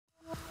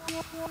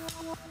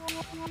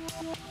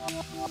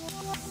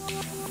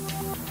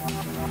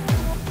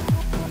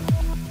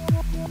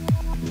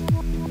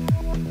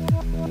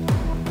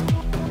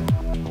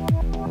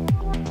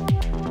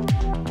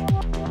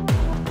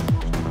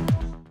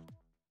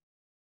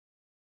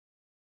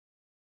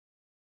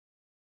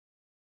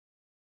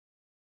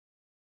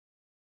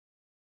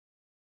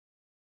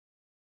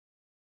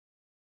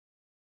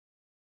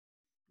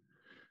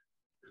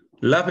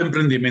Lab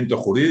Emprendimiento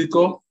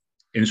Jurídico,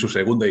 en su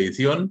segunda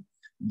edición,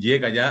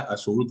 llega ya a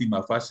su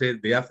última fase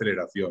de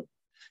aceleración.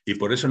 Y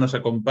por eso nos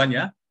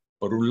acompaña,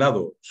 por un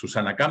lado,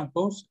 Susana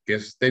Santos, que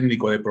es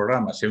técnico de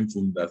programas en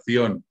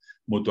Fundación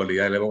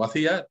Mutualidad de la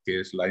Abogacía, que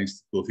es la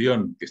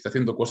institución que está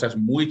haciendo cosas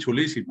muy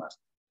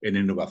chulísimas en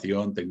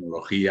innovación,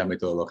 tecnología,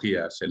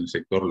 metodologías en el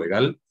sector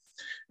legal.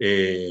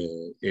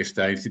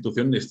 Esta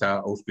institución está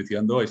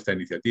auspiciando esta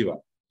iniciativa,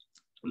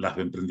 Lab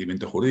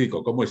Emprendimiento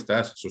Jurídico. ¿Cómo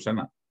estás,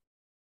 Susana?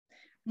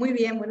 Muy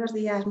bien, buenos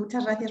días.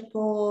 Muchas gracias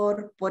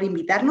por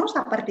invitarnos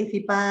a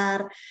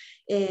participar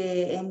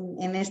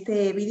en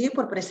este vídeo y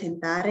por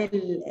presentar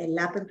el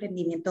Lab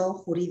Emprendimiento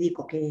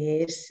Jurídico,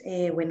 que es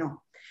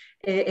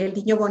el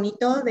niño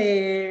bonito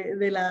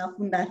de la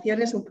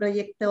Fundación. Es un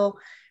proyecto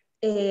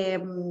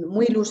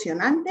muy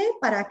ilusionante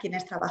para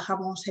quienes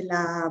trabajamos en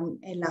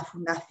la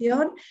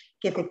Fundación,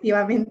 que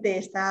efectivamente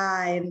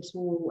está en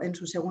su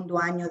segundo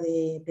año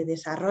de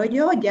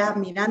desarrollo, ya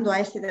mirando a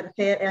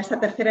esta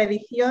tercera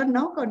edición,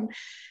 ¿no?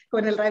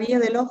 Con el rabillo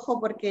del ojo,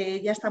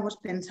 porque ya estamos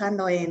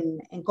pensando en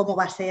cómo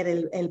va a ser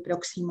el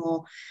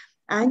próximo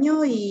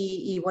año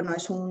y bueno,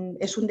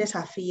 es un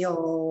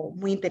desafío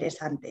muy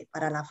interesante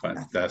para la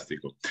Fundación.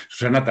 Fantástico.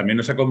 Susana, también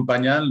nos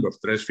acompañan los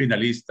 3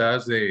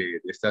 finalistas de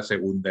esta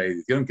segunda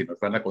edición, que nos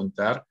van a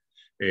contar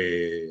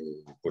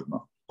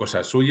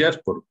cosas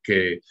suyas,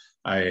 porque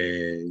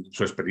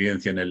su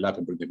experiencia en el Lab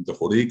Emprendimiento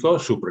Jurídico,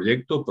 su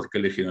proyecto, por qué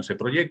eligieron ese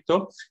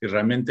proyecto, y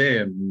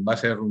realmente va a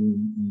ser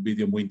un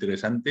vídeo muy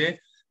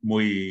interesante,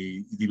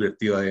 muy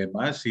divertido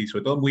además, y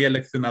sobre todo muy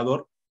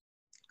aleccionador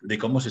de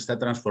cómo se está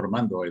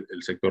transformando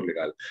el sector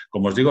legal.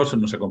 Como os digo,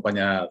 nos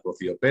acompaña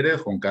Rocío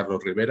Pérez, Juan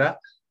Carlos Rivera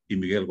y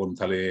Miguel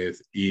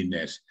González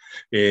Inés.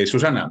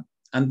 Susana,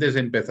 antes de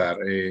empezar,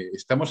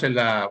 estamos en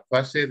la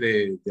fase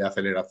de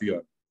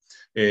aceleración.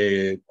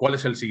 ¿Cuál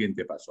es el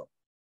siguiente paso?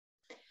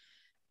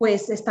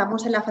 Pues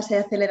estamos en la fase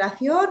de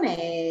aceleración.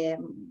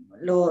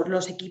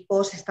 Los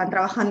equipos están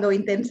trabajando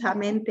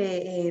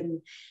intensamente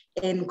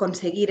en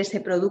conseguir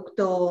ese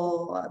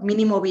producto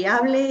mínimo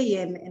viable y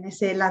en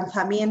ese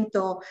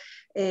lanzamiento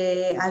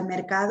al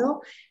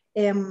mercado.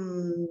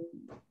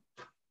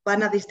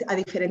 Van a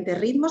diferentes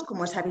ritmos,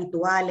 como es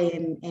habitual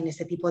en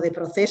este tipo de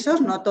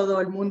procesos. No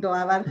todo el mundo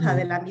avanza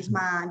de la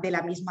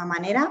misma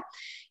manera.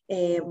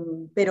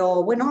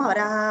 Pero bueno,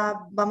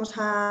 ahora vamos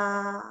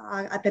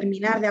a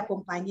terminar de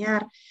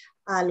acompañar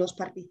a los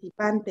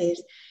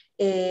participantes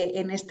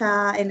en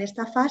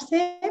esta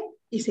fase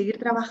y seguir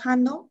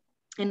trabajando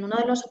en uno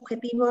de los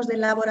objetivos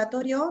del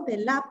laboratorio,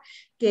 del lab,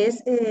 que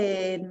es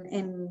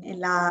en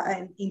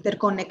la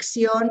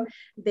interconexión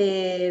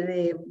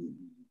de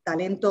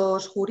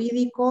talentos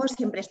jurídicos,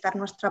 siempre estar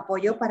nuestro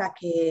apoyo para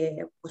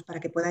que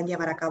puedan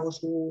llevar a cabo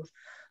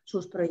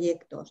sus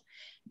proyectos.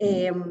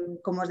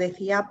 Como os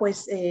decía,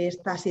 pues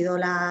esta ha sido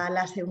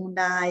la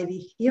segunda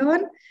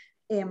edición.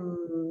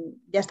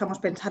 Ya estamos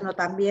pensando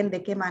también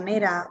de qué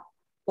manera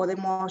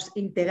podemos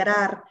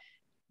integrar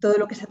todo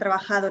lo que se ha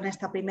trabajado en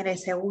esta primera y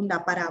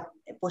segunda para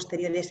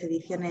posteriores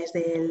ediciones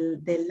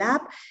del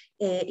Lab,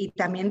 y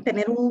también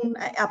tener un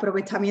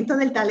aprovechamiento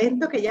del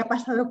talento que ya ha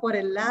pasado por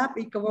el Lab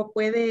y cómo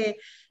puede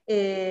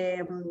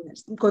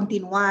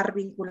continuar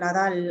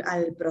vinculado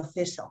al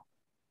proceso.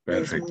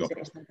 Perfecto.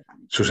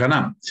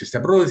 Susana, se está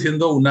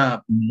produciendo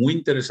una muy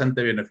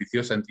interesante,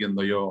 beneficiosa,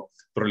 entiendo yo,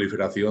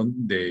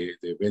 proliferación de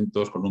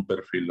eventos con un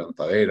perfil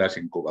lanzaderas,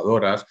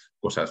 incubadoras,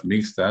 cosas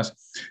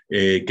mixtas.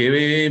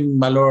 ¿Qué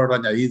valor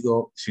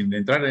añadido, sin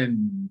entrar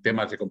en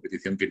temas de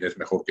competición, quién es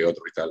mejor que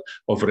otro y tal,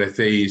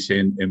 ofrecéis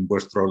en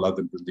vuestro lado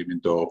de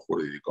emprendimiento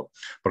jurídico?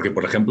 Porque,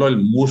 por ejemplo, el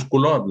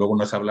músculo, luego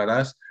nos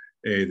hablarás,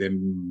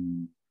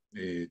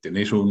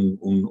 tenéis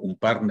un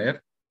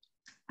partner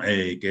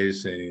que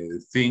es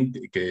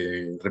Think,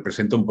 que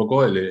representa un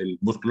poco el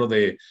músculo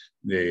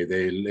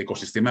del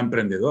ecosistema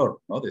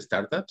emprendedor, ¿no? De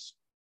startups.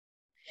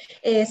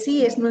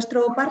 Sí, es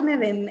nuestro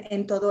partner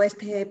en todo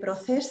este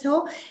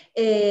proceso.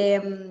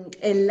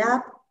 El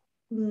Lab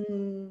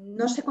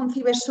no se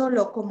concibe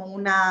solo como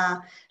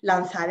una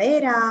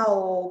lanzadera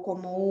o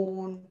como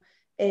un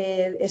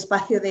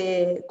espacio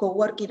de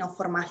coworking o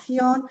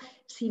formación,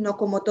 sino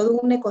como todo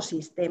un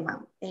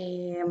ecosistema.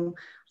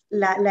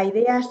 La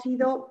idea ha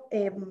sido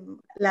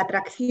la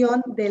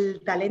atracción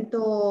del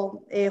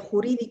talento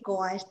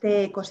jurídico a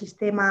este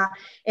ecosistema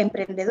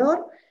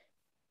emprendedor,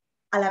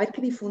 a la vez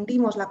que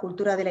difundimos la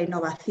cultura de la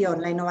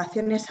innovación. La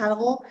innovación es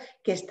algo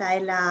que está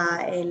en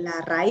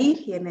la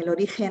raíz y en el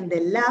origen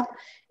del Lab,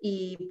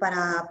 y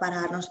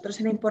para nosotros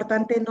era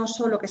importante no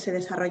solo que se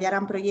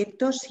desarrollaran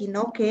proyectos,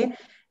 sino que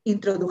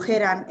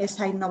introdujeran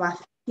esa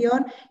innovación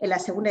en la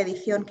segunda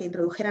edición que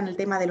introdujeran el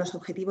tema de los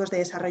objetivos de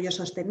desarrollo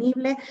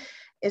sostenible.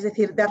 Es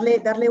decir,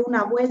 darle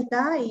una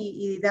vuelta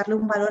y darle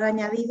un valor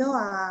añadido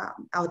a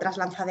otras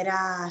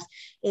lanzaderas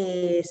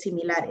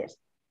similares.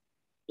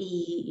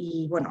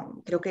 Y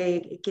bueno, creo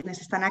que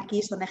quienes están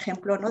aquí son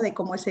ejemplo, ¿no?, de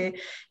cómo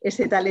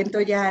ese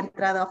talento ya ha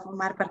entrado a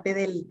formar parte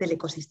del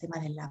ecosistema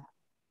del Lab.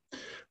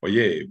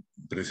 Oye,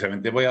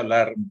 precisamente voy a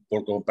hablar un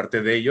poco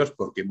parte de ellos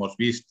porque hemos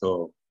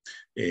visto,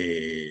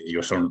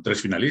 ellos son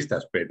 3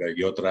 finalistas, pero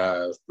hay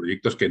otros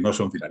proyectos que no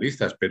son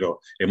finalistas, pero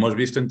hemos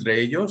visto entre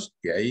ellos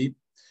que hay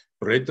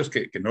proyectos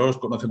que no los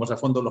conocemos a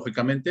fondo,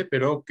 lógicamente,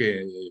 pero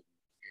que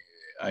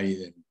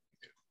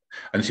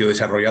han sido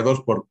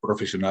desarrollados por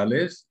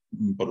profesionales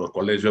por los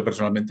cuales yo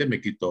personalmente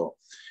me quito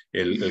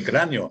el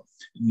cráneo.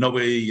 No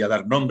voy a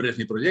dar nombres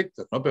ni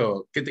proyectos, ¿no?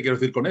 Pero ¿qué te quiero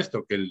decir con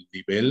esto? Que el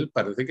nivel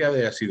parece que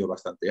ha sido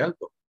bastante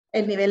alto.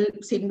 El nivel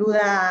sin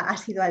duda ha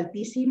sido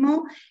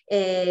altísimo.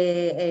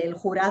 El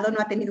jurado no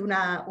ha tenido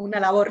una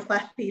labor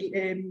fácil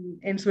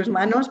en sus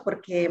manos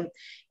porque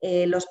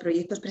los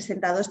proyectos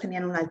presentados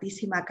tenían una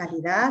altísima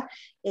calidad.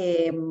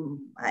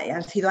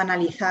 Han sido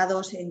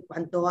analizados en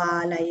cuanto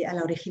a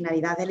la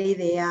originalidad de la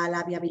idea,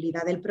 la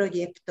viabilidad del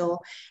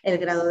proyecto, el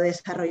grado de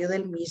desarrollo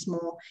del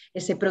mismo,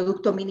 ese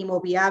producto mínimo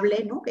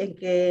viable, ¿no?, en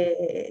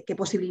qué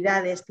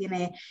posibilidades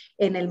tiene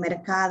en el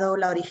mercado,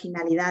 la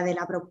originalidad de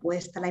la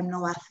propuesta, la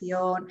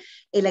innovación,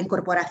 la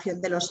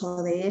incorporación de los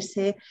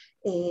ODS.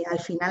 Al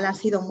final han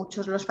sido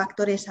muchos los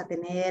factores a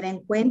tener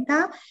en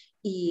cuenta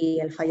y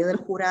el fallo del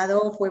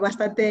jurado fue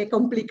bastante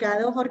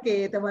complicado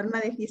porque tomar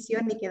una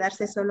decisión y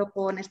quedarse solo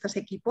con estos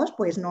equipos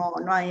pues no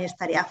es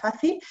tarea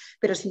fácil,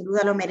 pero sin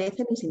duda lo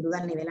merecen y sin duda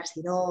el nivel ha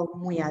sido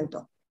muy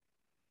alto.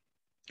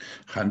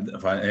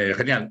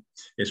 Genial.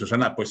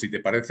 Susana, pues si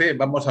te parece,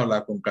 vamos a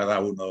hablar con cada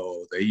uno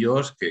de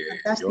ellos, que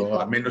Fantástico. yo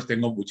al menos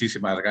tengo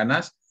muchísimas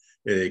ganas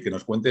que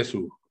nos cuente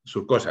sus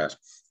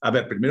cosas. A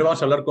ver, primero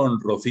vamos a hablar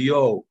con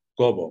Rocío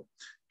Cobo,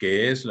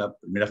 que es la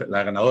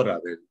ganadora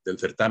del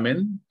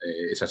certamen.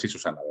 Es así,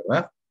 Susana,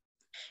 ¿verdad?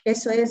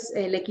 Eso es,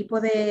 el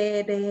equipo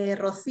de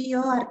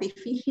Rocío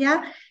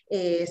Artificia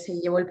se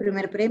llevó el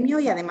primer premio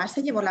y además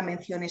se llevó la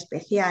mención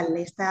especial.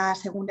 Esta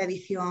segunda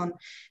edición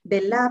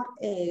del Lab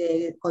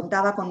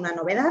contaba con una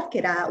novedad, que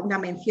era una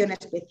mención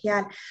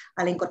especial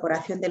a la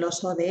incorporación de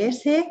los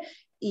ODS,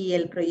 y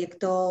el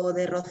proyecto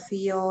de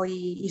Rocío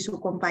y su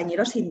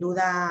compañero sin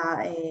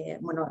duda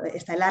bueno,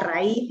 está en la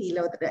raíz y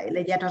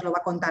ella nos lo va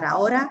a contar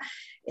ahora.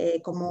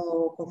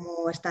 Cómo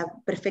está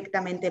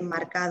perfectamente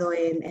enmarcado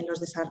en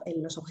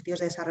los objetivos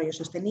de desarrollo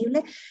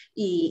sostenible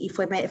y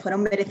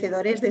fueron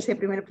merecedores de ese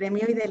primer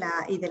premio y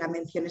de la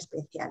mención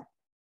especial.